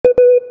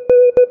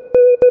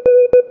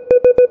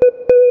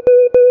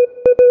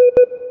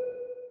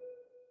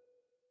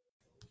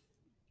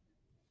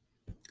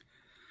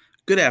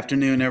Good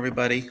afternoon,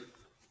 everybody.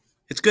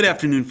 It's good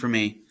afternoon for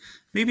me.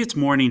 Maybe it's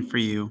morning for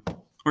you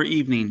or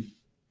evening.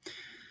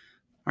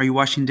 Are you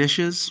washing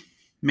dishes?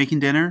 Making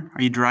dinner?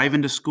 Are you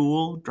driving to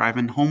school?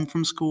 Driving home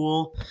from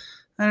school?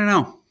 I don't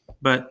know.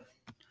 But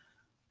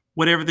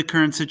whatever the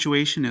current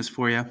situation is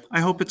for you, I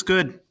hope it's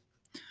good.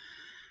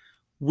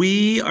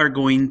 We are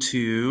going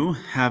to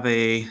have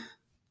a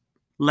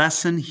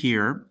lesson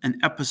here, an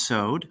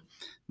episode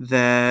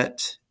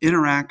that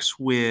interacts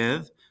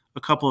with a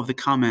couple of the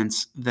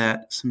comments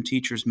that some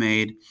teachers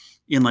made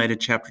in light of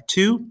chapter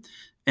 2,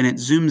 and it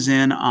zooms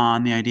in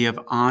on the idea of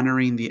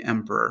honoring the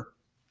emperor.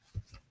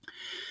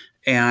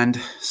 And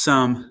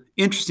some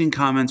interesting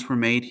comments were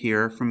made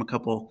here from a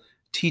couple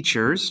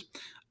teachers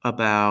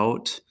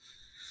about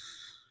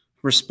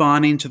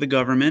responding to the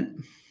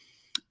government.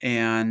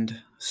 And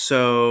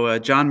so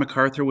John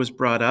MacArthur was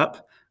brought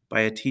up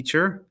by a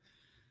teacher.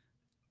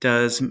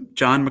 Does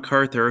John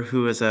MacArthur,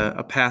 who is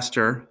a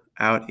pastor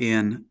out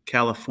in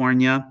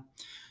California,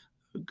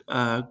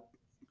 trying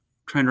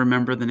to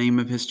remember the name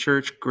of his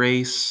church,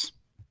 Grace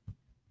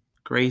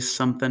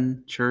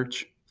something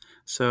church.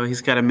 So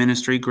he's got a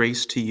ministry,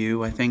 Grace to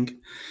You, I think.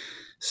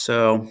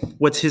 So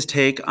what's his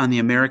take on the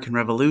American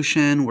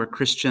Revolution? Were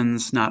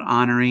Christians not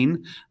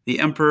honoring the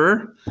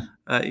emperor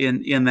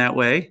in that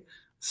way?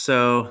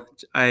 So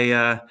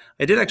I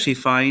did actually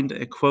find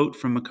a quote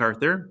from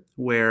MacArthur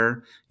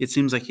where it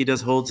seems like he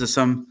does hold to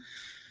some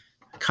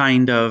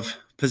kind of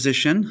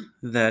position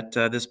that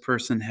this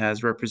person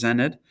has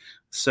represented.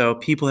 So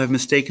people have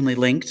mistakenly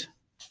linked,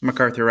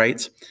 MacArthur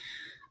writes,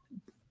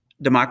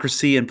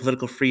 democracy and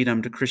political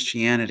freedom to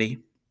Christianity.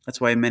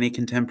 That's why many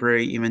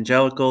contemporary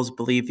evangelicals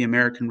believe the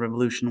American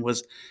Revolution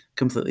was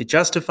completely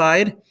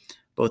justified,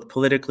 both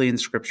politically and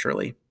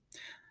scripturally.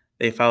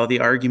 They follow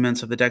the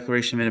arguments of the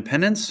Declaration of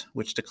Independence,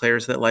 which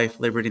declares that life,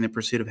 liberty, and the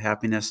pursuit of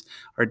happiness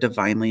are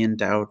divinely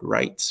endowed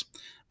rights.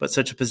 But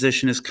such a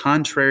position is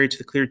contrary to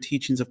the clear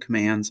teachings of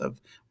commands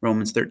of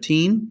Romans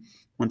 13,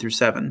 1 through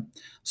 7.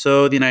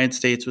 So the United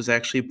States was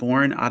actually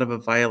born out of a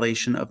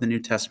violation of the New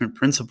Testament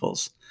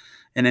principles.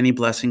 And any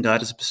blessing God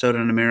has bestowed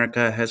on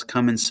America has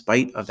come in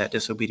spite of that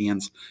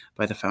disobedience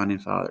by the founding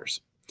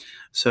fathers.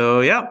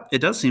 So yeah, it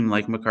does seem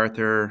like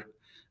MacArthur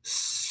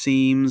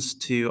seems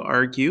to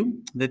argue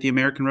that the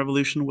American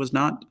Revolution was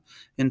not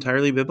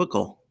entirely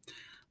biblical.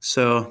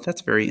 So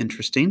that's very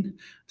interesting.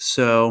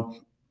 So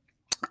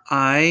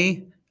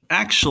I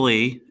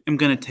actually am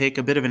going to take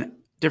a bit of a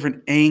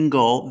different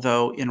angle,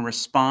 though, in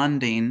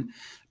responding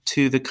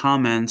to the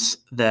comments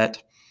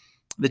that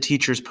the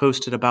teachers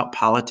posted about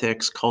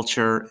politics,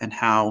 culture, and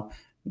how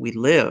we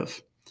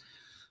live.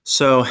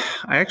 So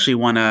I actually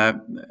want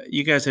to,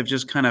 you guys have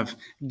just kind of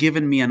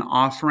given me an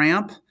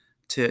off-ramp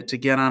to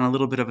get on a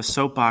little bit of a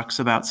soapbox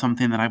about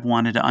something that I've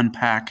wanted to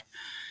unpack,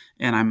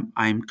 and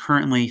I'm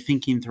currently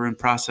thinking through and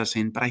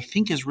processing, but I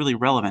think is really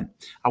relevant.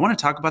 I want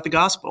to talk about the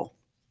gospel.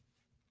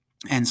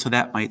 And so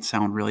that might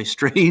sound really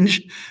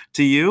strange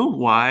to you.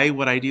 Why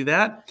would I do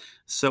that?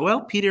 So,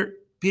 well,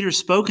 Peter's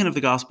spoken of the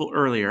gospel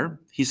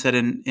earlier. He said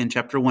in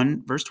chapter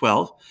 1, verse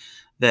 12,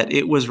 that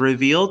it was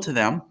revealed to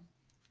them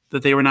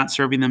that they were not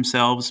serving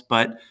themselves,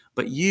 but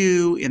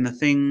you in the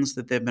things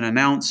that they've been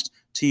announced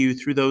to you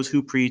through those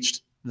who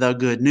preached the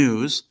good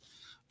news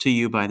to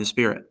you by the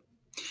Spirit.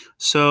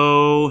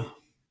 So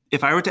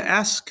if I were to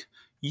ask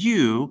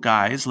you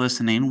guys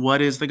listening,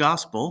 what is the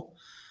gospel?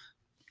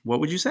 What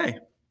would you say?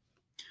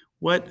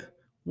 What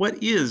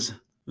is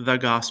the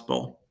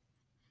gospel?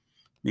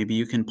 Maybe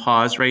you can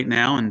pause right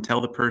now and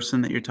tell the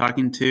person that you're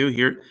talking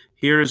to,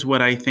 here's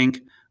what I think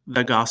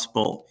the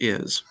gospel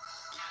is.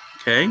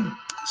 Okay,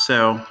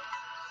 so,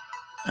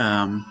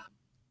 and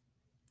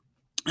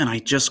I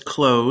just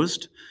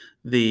closed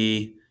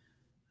the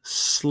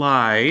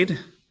slide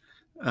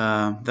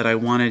that I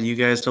wanted you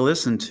guys to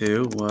listen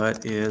to.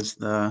 What is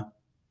the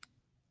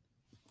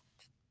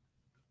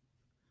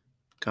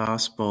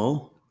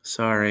gospel?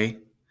 Sorry,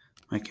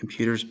 my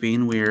computer's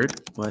being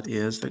weird. What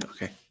is the,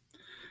 okay.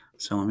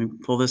 So let me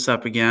pull this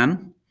up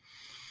again.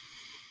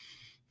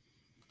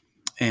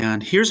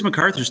 And here's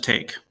MacArthur's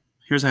take.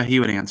 Here's how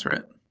he would answer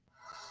it.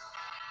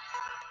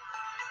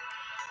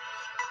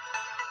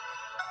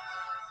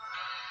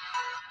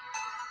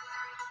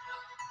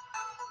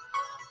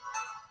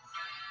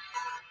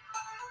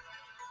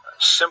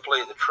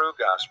 Simply the true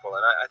gospel,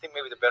 and I think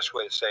maybe the best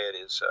way to say it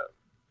is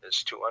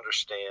to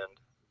understand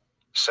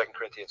 2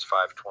 Corinthians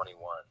 5:21.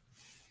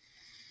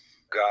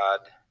 God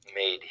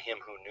made him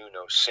who knew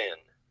no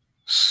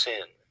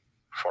sin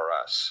for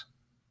us,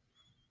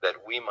 that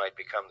we might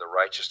become the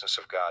righteousness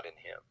of God in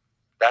him.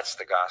 That's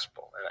the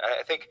gospel. And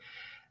I think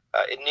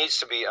it needs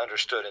to be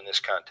understood in this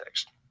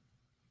context.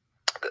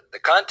 The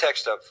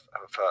context of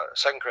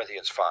 2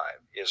 Corinthians 5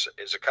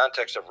 is a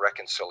context of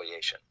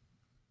reconciliation.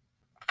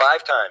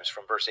 5 times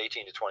from verse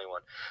 18 to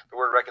 21, the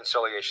word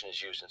reconciliation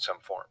is used in some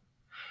form.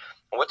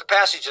 And what the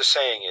passage is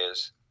saying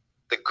is,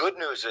 the good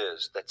news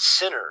is that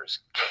sinners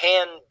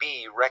can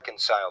be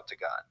reconciled to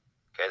God.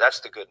 Okay, that's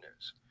the good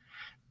news.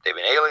 They've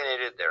been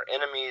alienated, they're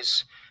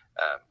enemies,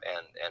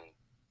 and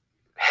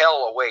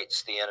hell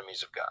awaits the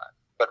enemies of God.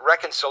 But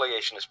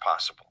reconciliation is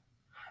possible,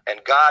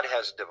 and God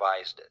has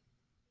devised it.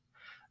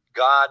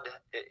 God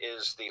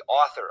is the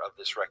author of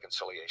this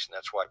reconciliation.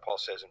 That's why Paul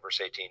says in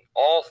verse 18,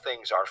 all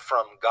things are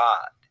from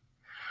God,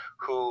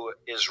 who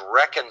is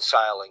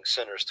reconciling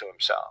sinners to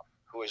himself,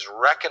 who is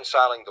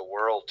reconciling the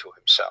world to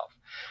himself.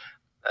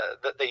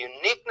 The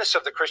uniqueness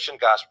of the Christian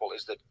gospel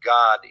is that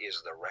God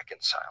is the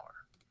reconciler.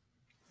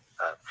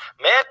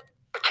 Man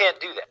can't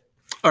do that.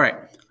 All right.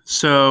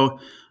 So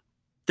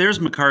there's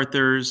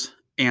MacArthur's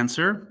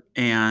answer,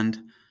 and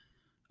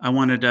I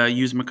wanted to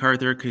use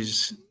MacArthur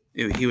because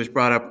he was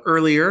brought up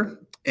earlier,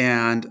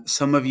 and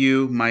some of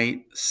you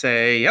might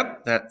say,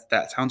 yep,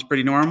 that sounds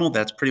pretty normal.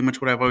 That's pretty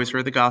much what I've always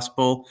heard the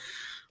gospel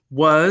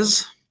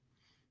was.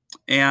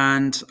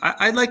 And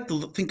I'd like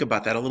to think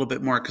about that a little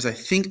bit more because I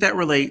think that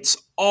relates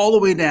all the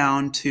way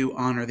down to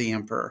honor the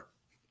emperor.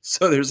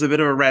 So there's a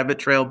bit of a rabbit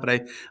trail, but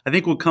I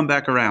think we'll come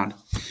back around.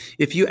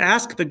 If you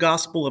ask the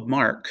Gospel of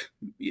Mark,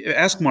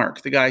 ask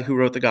Mark, the guy who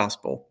wrote the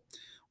gospel,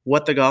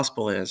 what the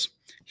gospel is,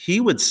 he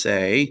would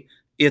say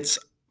it's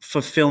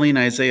fulfilling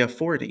Isaiah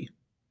 40.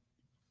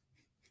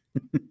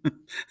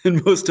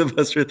 And most of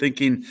us are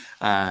thinking,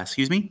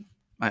 excuse me,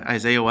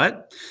 Isaiah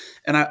what?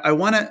 And I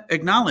want to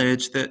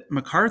acknowledge that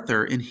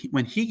MacArthur,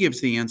 when he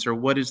gives the answer,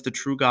 what is the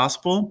true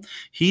gospel,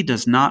 he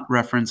does not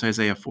reference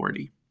Isaiah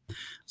 40.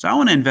 So I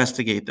want to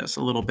investigate this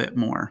a little bit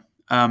more.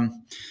 I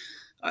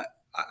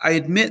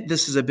admit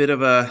this is a bit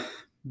of a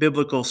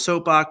biblical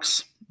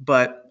soapbox,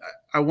 but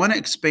I want to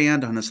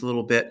expand on this a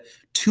little bit.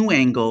 Two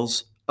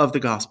angles of the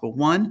gospel.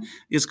 One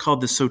is called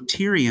the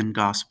soterian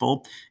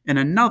gospel, and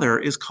another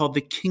is called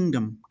the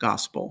kingdom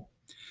gospel.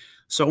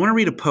 So I want to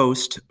read a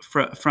post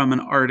from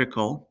an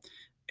article,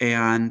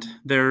 and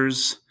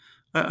there's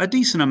a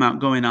decent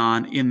amount going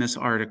on in this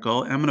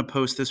article. And I'm going to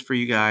post this for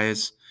you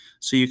guys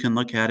so you can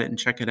look at it and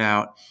check it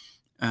out.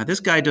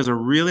 This guy does a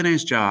really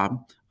nice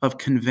job of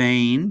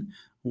conveying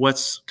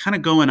what's kind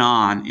of going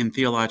on in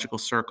theological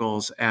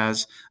circles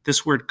as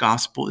this word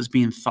gospel is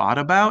being thought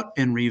about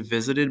and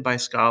revisited by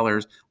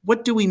scholars.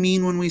 What do we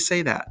mean when we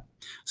say that?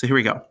 So here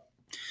we go.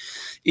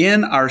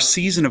 In our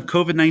season of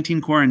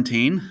COVID-19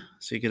 quarantine,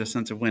 so you get a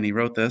sense of when he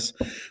wrote this,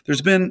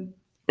 there's been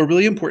a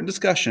really important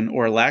discussion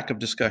or a lack of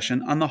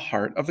discussion on the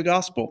heart of the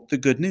gospel, the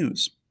good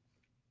news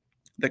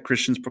that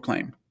Christians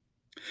proclaim.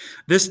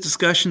 This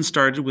discussion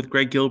started with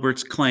Greg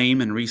Gilbert's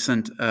claim in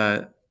recent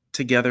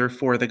Together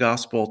for the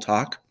Gospel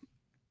talk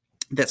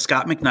that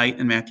Scott McKnight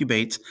and Matthew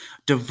Bates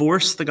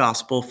divorced the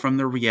gospel from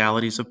the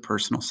realities of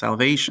personal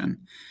salvation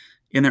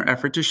in their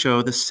effort to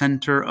show the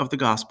center of the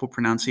gospel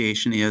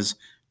pronunciation is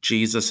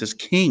Jesus is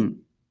King.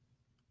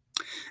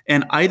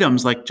 And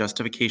items like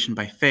justification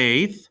by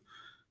faith,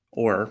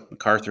 or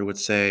MacArthur would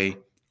say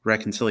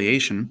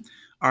reconciliation,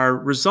 are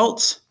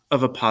results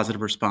of a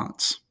positive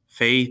response,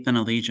 faith and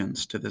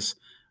allegiance to this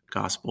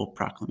gospel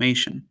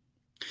proclamation.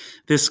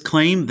 This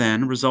claim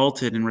then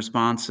resulted in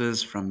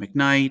responses from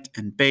McKnight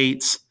and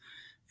Bates,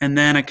 and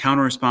then a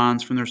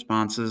counter-response from the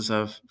responses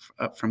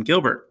from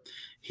Gilbert.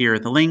 Here are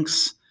the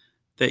links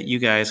that you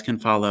guys can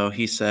follow,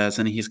 he says,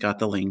 and he's got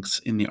the links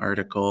in the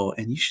article,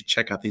 and you should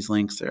check out these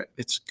links.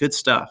 It's good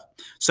stuff.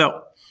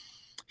 So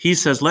he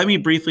says, let me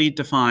briefly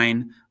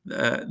define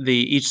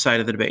each side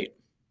of the debate.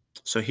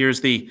 So here's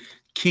the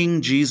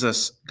King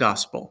Jesus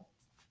gospel.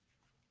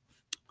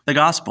 The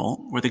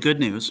gospel, or the good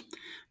news,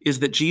 is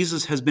that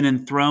Jesus has been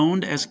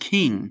enthroned as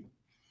King,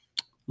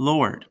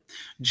 Lord.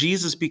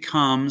 Jesus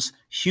becomes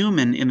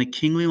human in the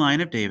kingly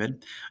line of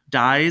David,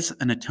 dies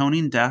an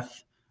atoning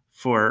death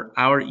for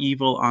our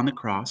evil on the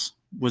cross,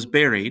 was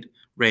buried,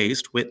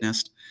 raised,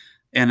 witnessed,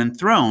 and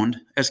enthroned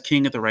as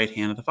King at the right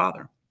hand of the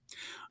Father.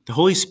 The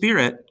Holy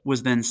Spirit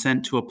was then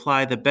sent to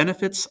apply the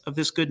benefits of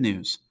this good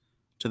news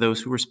to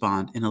those who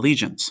respond in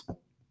allegiance.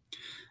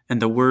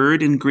 And the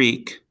word in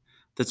Greek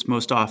that's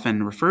most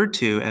often referred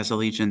to as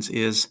allegiance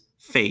is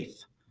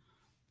faith.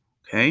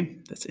 Okay,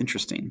 that's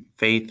interesting.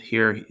 Faith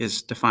here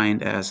is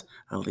defined as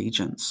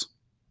allegiance.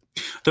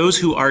 Those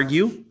who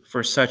argue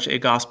for such a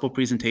gospel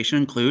presentation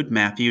include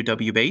Matthew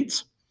W.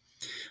 Bates,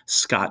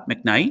 Scott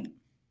McKnight,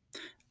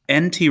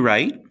 N.T.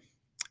 Wright,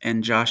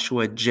 and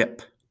Joshua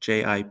Jipp,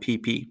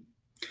 J-I-P-P.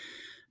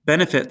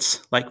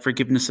 Benefits like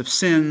forgiveness of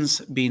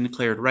sins, being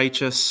declared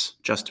righteous,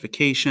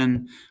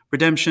 justification,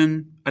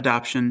 redemption,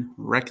 adoption,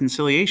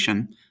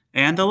 reconciliation,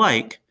 and the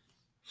like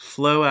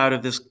flow out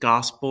of this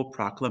gospel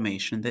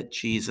proclamation that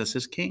Jesus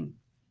is King.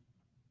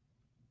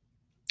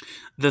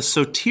 The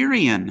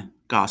soterian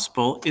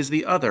gospel is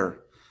the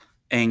other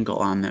angle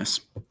on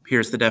this.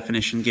 Here's the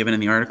definition given in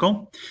the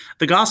article.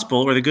 The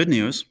gospel, or the good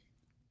news,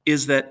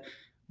 is that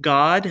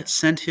God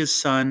sent his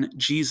son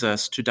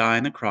Jesus to die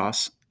on the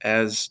cross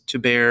as to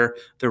bear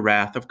the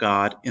wrath of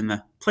God in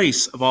the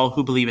place of all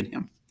who believe in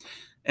him,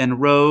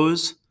 and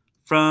rose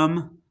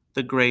from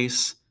the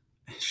grace,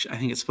 I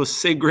think it's supposed to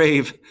say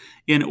grave,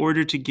 in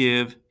order to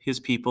give his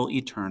people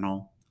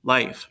eternal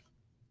life.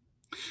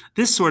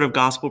 This sort of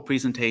gospel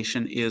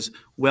presentation is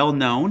well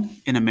known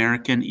in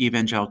American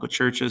evangelical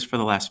churches for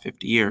the last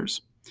 50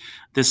 years.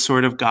 This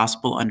sort of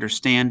gospel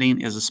understanding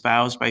is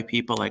espoused by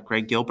people like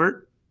Greg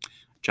Gilbert,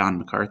 John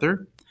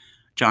MacArthur,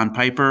 John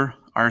Piper,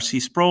 R.C.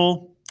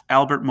 Sproul,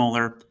 Albert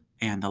Mohler,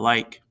 and the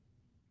like.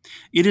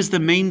 It is the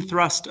main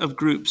thrust of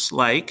groups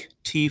like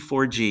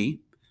T4G,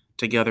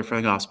 Together for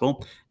the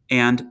Gospel,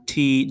 and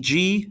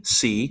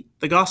TGC,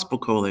 the Gospel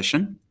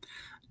Coalition,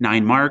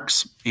 9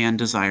 Marks, and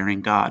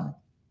Desiring God.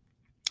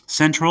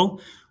 Central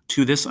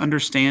to this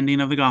understanding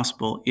of the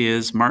gospel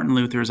is Martin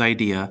Luther's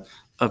idea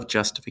of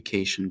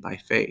justification by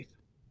faith.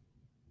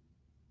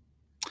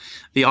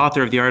 The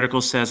author of the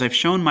article says, I've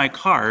shown my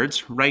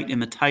cards right in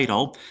the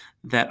title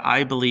that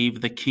I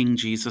believe the King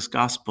Jesus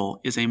gospel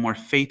is a more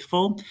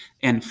faithful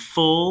and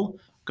full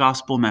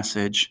gospel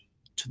message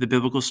to the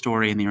biblical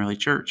story in the early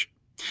church.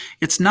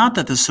 It's not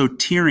that the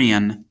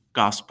Soterian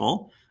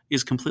gospel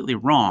is completely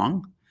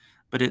wrong,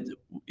 but it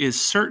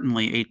is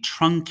certainly a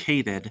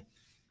truncated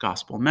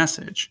gospel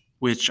message,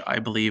 which I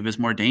believe is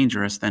more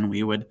dangerous than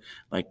we would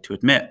like to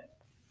admit.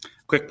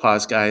 Quick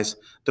pause, guys.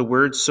 The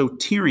word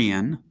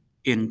soterian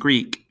in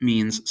Greek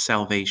means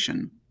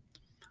salvation.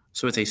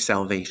 So it's a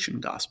salvation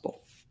gospel.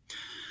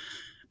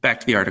 Back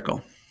to the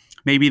article.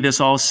 Maybe this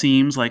all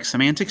seems like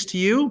semantics to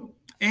you,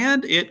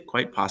 and it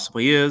quite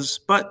possibly is,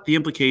 but the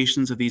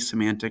implications of these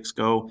semantics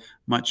go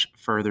much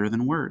further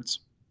than words.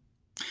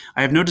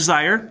 I have no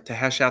desire to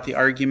hash out the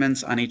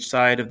arguments on each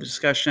side of the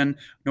discussion,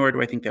 nor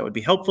do I think that would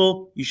be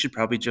helpful. You should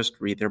probably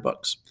just read their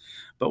books.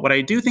 But what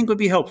I do think would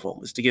be helpful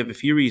is to give a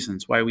few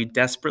reasons why we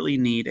desperately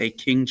need a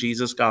King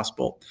Jesus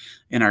gospel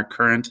in our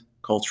current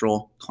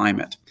cultural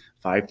climate.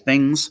 5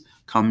 things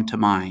come to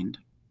mind.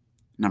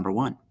 Number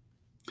 1,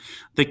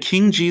 the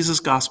King Jesus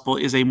gospel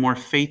is more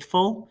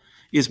faithful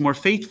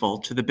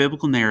to the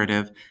biblical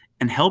narrative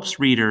and helps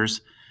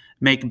readers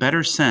make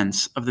better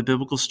sense of the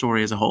biblical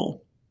story as a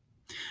whole.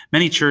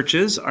 Many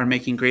churches are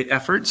making great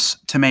efforts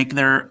to make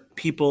their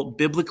people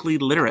biblically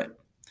literate,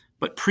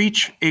 but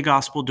preach a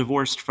gospel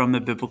divorced from the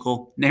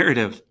biblical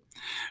narrative.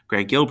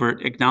 Greg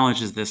Gilbert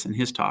acknowledges this in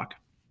his talk.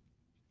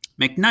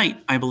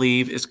 McKnight, I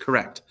believe, is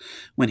correct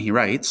when he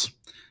writes,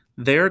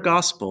 their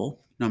gospel,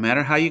 no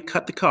matter how you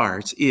cut the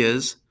cards,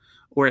 is,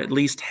 or at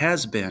least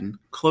has been,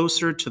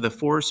 closer to the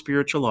 4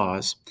 spiritual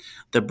laws,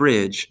 the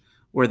bridge,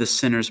 or the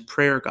sinner's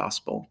prayer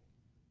gospel.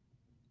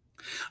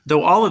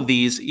 Though all of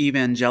these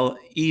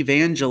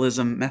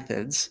evangelism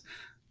methods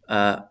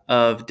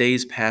of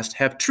days past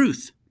have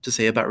truth to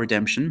say about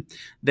redemption,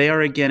 they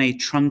are again a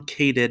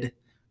truncated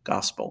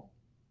gospel.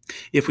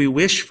 If we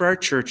wish for our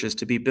churches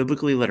to be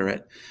biblically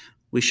literate,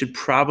 we should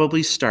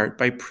probably start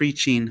by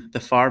preaching the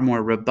far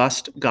more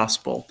robust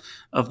gospel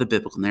of the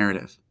biblical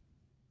narrative.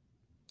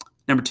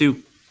 Number 2,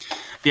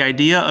 the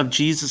idea of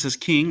Jesus as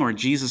King or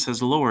Jesus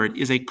as Lord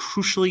is a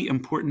crucially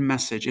important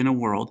message in a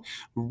world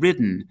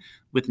ridden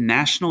with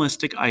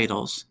nationalistic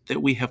idols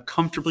that we have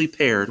comfortably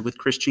paired with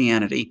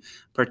Christianity,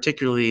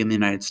 particularly in the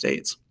United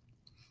States.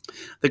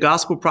 The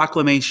gospel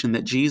proclamation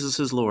that Jesus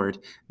is Lord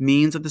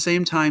means at the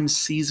same time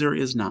Caesar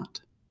is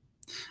not.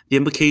 The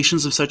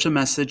implications of such a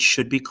message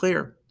should be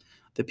clear.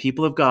 The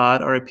people of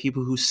God are a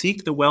people who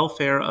seek the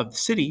welfare of the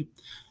city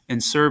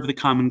and serve the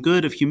common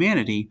good of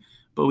humanity,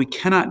 but we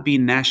cannot be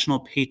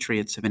national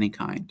patriots of any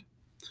kind.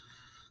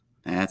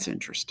 That's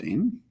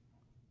interesting.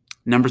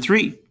 Number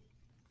 3,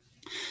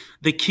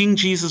 the King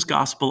Jesus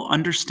gospel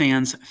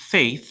understands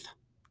faith,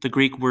 the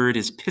Greek word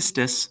is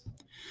pistis,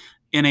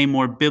 in a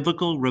more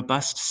biblical,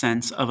 robust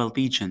sense of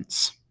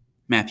allegiance.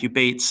 Matthew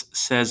Bates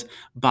says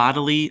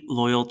bodily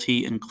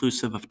loyalty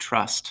inclusive of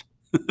trust.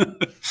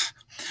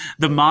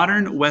 The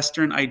modern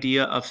Western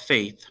idea of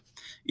faith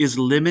is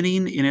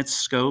limiting in its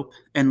scope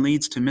and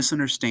leads to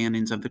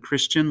misunderstandings of the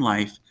Christian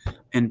life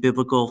and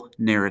biblical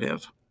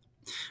narrative.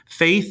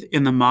 Faith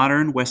in the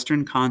modern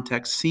Western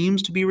context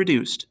seems to be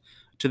reduced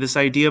to this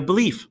idea of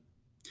belief,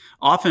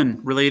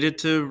 often related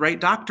to right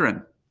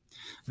doctrine.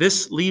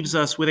 This leaves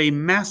us with a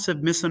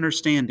massive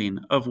misunderstanding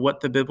of what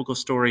the biblical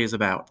story is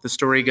about. The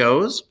story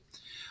goes,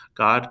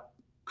 God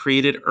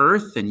created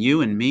earth and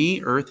you and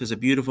me. Earth is a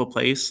beautiful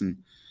place and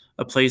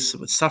a place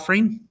with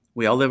suffering.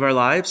 We all live our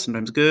lives,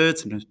 sometimes good,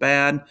 sometimes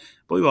bad,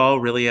 but we all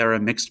really are a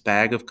mixed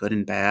bag of good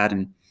and bad.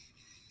 And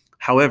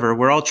however,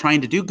 we're all trying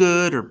to do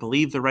good or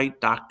believe the right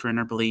doctrine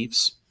or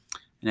beliefs.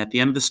 And at the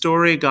end of the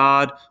story,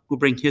 God will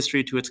bring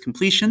history to its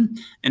completion.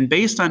 And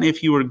based on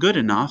if you were good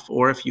enough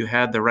or if you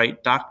had the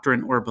right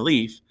doctrine or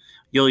belief,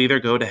 you'll either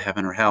go to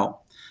heaven or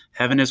hell.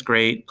 Heaven is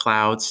great,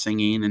 clouds,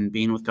 singing, and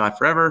being with God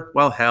forever.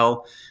 While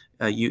hell,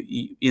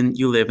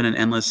 you live in an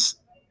endless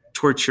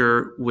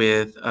torture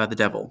with the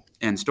devil.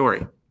 End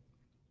story.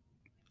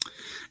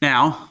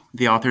 Now,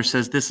 the author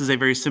says this is a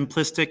very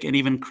simplistic and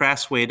even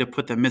crass way to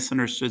put the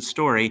misunderstood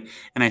story,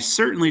 and I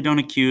certainly don't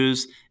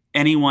accuse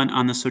anyone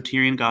on the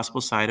Soterian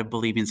gospel side of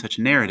believing such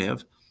a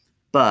narrative.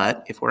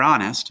 But if we're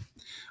honest,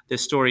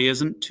 this story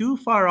isn't too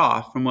far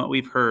off from what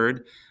we've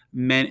heard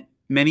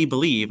many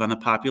believe on the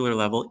popular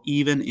level,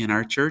 even in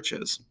our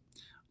churches.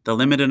 The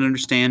limited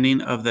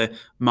understanding of the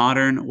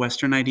modern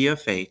Western idea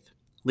of faith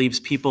leaves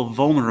people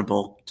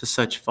vulnerable to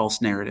such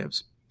false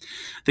narratives.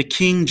 The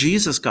King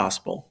Jesus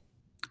gospel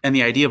and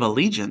the idea of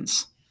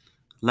allegiance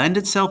lend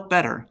itself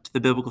better to the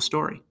biblical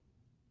story.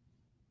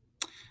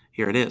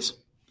 Here it is.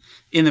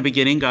 In the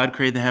beginning, God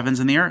created the heavens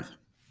and the earth.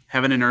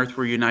 Heaven and earth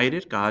were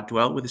united. God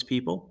dwelt with his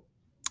people.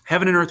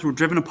 Heaven and earth were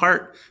driven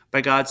apart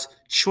by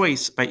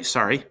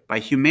by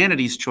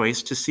humanity's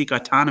choice to seek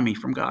autonomy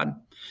from God,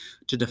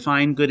 to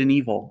define good and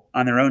evil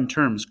on their own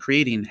terms,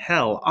 creating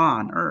hell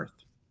on earth.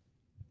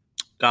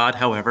 God,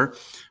 however,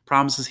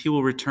 promises he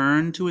will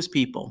return to his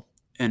people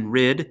and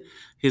rid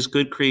his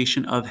good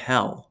creation of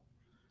hell,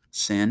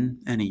 sin,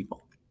 and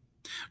evil.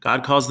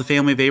 God calls the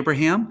family of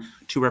Abraham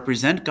to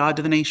represent God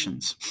to the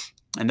nations.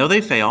 And though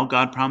they fail,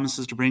 God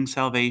promises to bring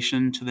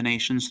salvation to the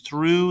nations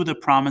through the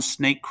promised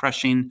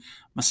snake-crushing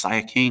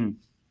Messiah King.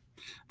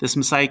 This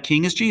Messiah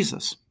King is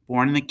Jesus,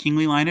 born in the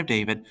kingly line of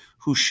David,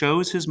 who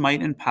shows his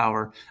might and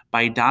power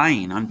by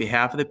dying on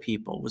behalf of the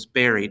people, was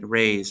buried,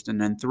 raised, and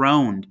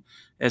enthroned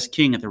as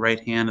king at the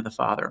right hand of the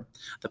Father.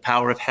 The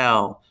power of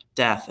hell,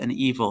 death, and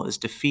evil is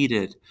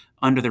defeated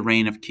under the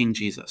reign of King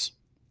Jesus.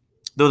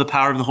 Through the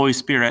power of the Holy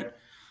Spirit,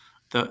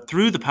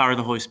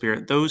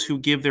 those who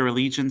give their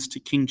allegiance to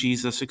King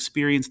Jesus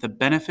experience the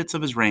benefits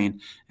of his reign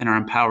and are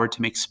empowered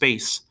to make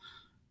space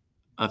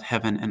of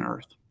heaven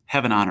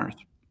on earth.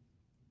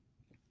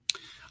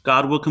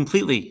 God will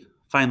completely,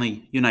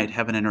 finally unite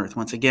heaven and earth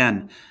once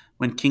again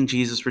when King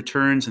Jesus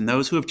returns, and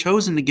those who have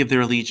chosen to give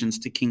their allegiance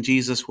to King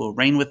Jesus will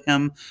reign with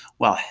him,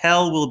 while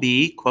hell will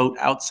be, quote,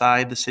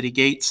 outside the city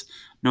gates,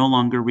 no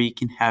longer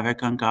wreaking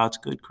havoc on God's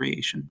good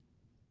creation.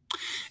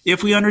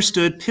 If we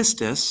understood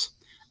pistis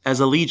as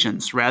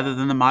allegiance rather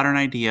than the modern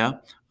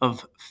idea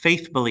of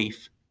faith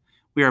belief,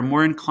 we are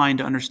more inclined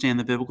to understand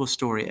the biblical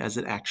story as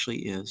it actually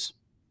is.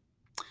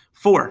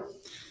 4,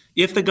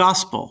 if the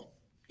gospel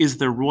is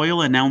the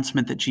royal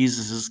announcement that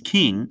Jesus is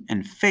king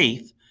and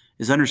faith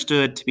is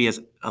understood to be as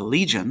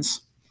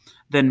allegiance,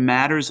 then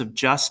matters of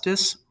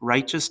justice,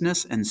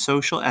 righteousness, and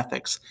social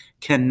ethics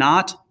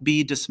cannot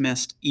be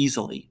dismissed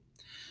easily.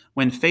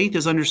 When faith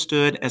is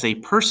understood as a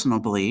personal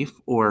belief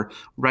or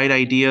right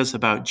ideas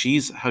about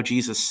Jesus, how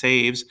Jesus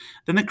saves,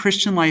 then the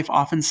Christian life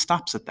often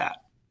stops at that.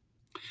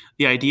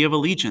 The idea of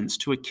allegiance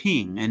to a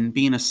king and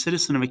being a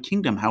citizen of a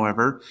kingdom,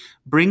 however,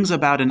 brings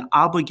about an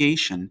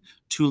obligation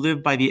to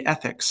live by the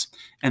ethics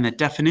and the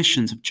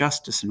definitions of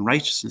justice and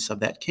righteousness of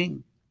that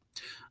king.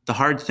 The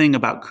hard thing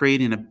about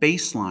creating a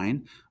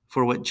baseline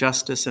for what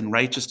justice and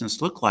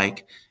righteousness look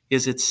like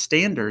is its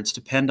standards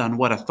depend on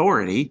what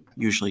authority,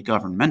 usually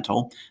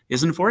governmental,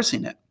 is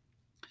enforcing it.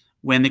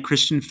 When the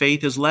Christian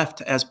faith is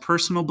left as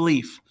personal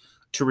belief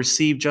to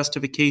receive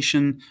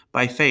justification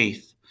by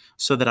faith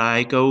so that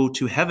I go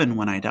to heaven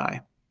when I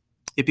die,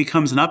 it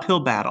becomes an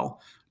uphill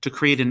battle to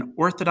create an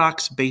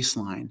orthodox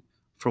baseline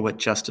for what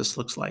justice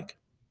looks like.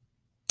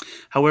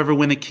 However,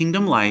 when the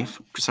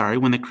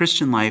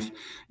Christian life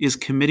is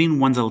committing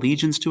one's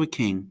allegiance to a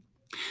king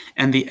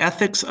and the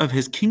ethics of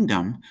his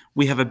kingdom,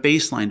 we have a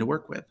baseline to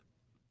work with.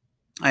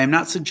 I am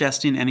not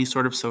suggesting any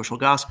sort of social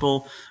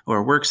gospel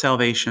or work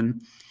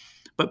salvation,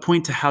 but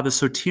point to how the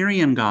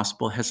Soterian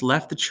gospel has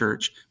left the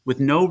church with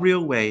no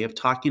real way of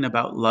talking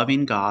about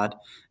loving God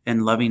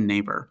and loving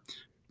neighbor.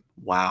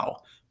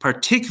 Wow.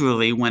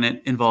 Particularly when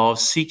it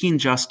involves seeking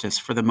justice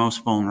for the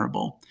most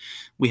vulnerable.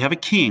 We have a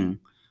king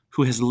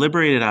who has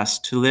liberated us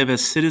to live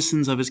as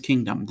citizens of his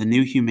kingdom, the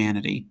new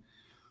humanity,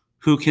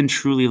 who can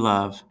truly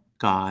love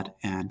God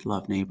and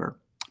love neighbor.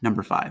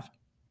 Number 5.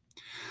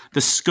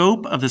 The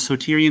scope of the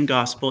Soterian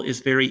gospel is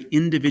very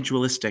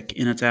individualistic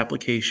in its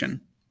application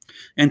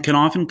and can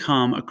often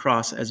come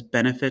across as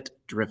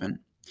benefit-driven.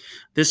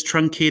 This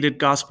truncated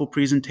gospel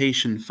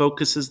presentation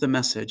focuses the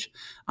message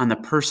on the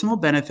personal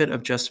benefit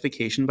of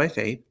justification by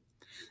faith,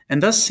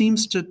 and thus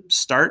seems to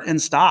start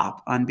and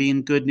stop on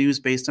being good news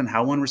based on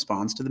how one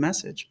responds to the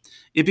message.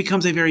 It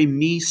becomes a very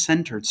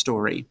me-centered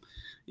story,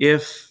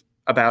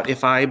 about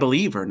if I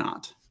believe or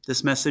not.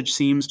 This message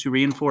seems to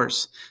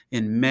reinforce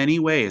in many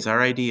ways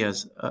our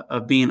ideas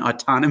of being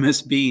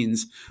autonomous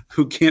beings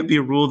who can't be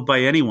ruled by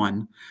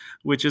anyone,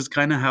 which is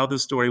kind of how the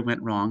story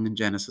went wrong in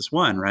Genesis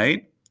 1,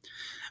 right?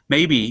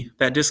 Maybe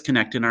that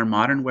disconnect in our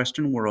modern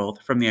Western world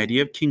from the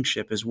idea of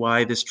kingship is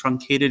why this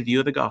truncated view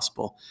of the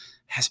gospel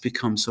has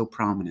become so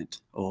prominent.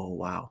 Oh,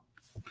 wow.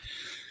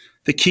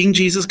 The King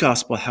Jesus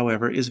gospel,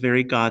 however, is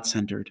very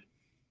God-centered.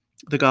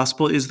 The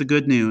gospel is the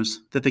good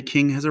news that the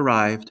king has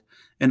arrived,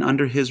 and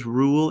under his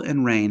rule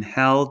and reign,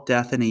 hell,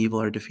 death, and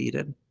evil are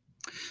defeated.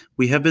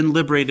 We have been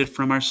liberated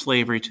from our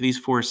slavery to these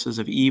forces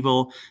of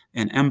evil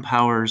and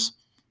empowers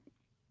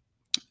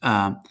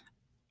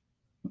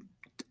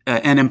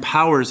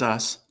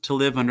us to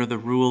live under the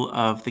rule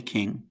of the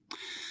king.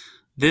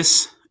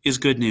 This is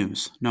good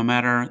news. No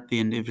matter the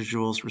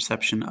individual's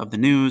reception of the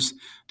news,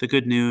 the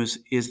good news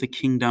is the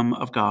kingdom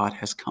of God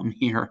has come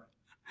here.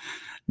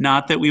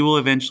 Not that we will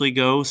eventually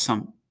go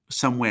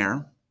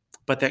somewhere,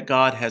 but that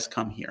God has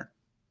come here.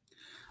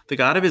 The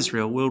God of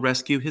Israel will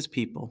rescue his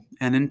people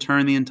and in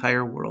turn the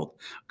entire world.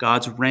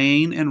 God's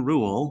reign and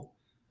rule,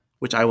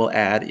 which I will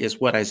add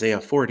is what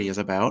Isaiah 40 is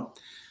about,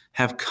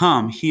 have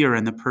come here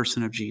in the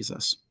person of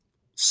Jesus.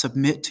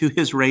 Submit to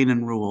his reign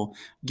and rule.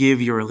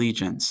 Give your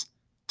allegiance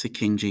to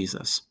King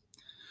Jesus.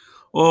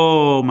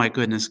 Oh my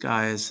goodness,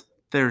 guys.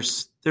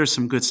 there's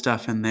some good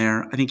stuff in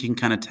there. I think you can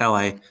kind of tell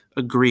I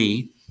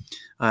agree.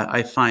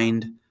 I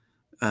find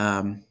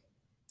I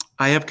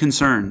have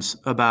concerns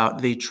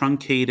about the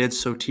truncated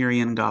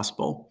soterian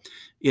gospel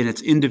in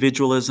its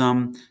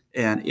individualism,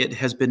 and it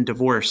has been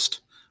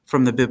divorced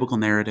from the biblical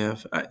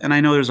narrative. And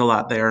I know there's a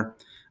lot there.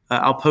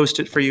 I'll post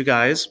it for you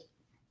guys.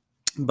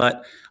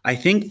 But I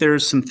think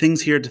there's some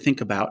things here to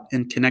think about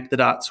and connect the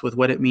dots with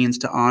what it means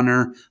to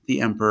honor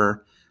the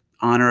emperor,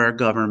 honor our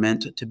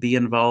government, to be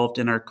involved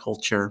in our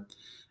culture,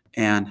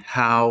 and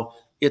how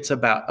it's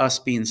about us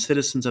being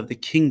citizens of the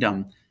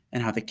kingdom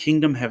and how the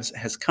kingdom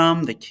has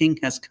come, the king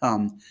has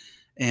come.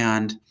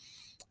 And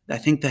I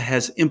think that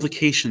has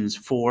implications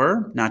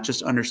for not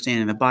just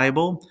understanding the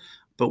Bible,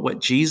 but what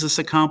Jesus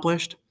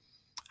accomplished,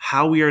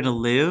 how we are to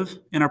live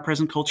in our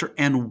present culture,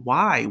 and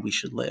why we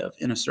should live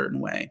in a certain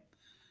way.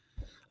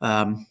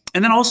 And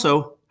then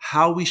also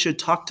how we should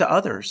talk to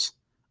others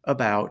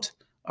about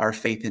our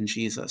faith in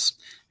Jesus.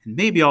 And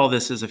maybe all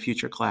this is a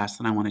future class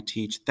that I want to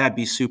teach. That'd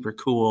be super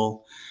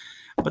cool.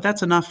 But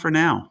that's enough for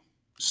now.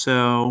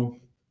 So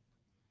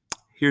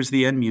here's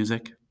the end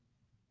music.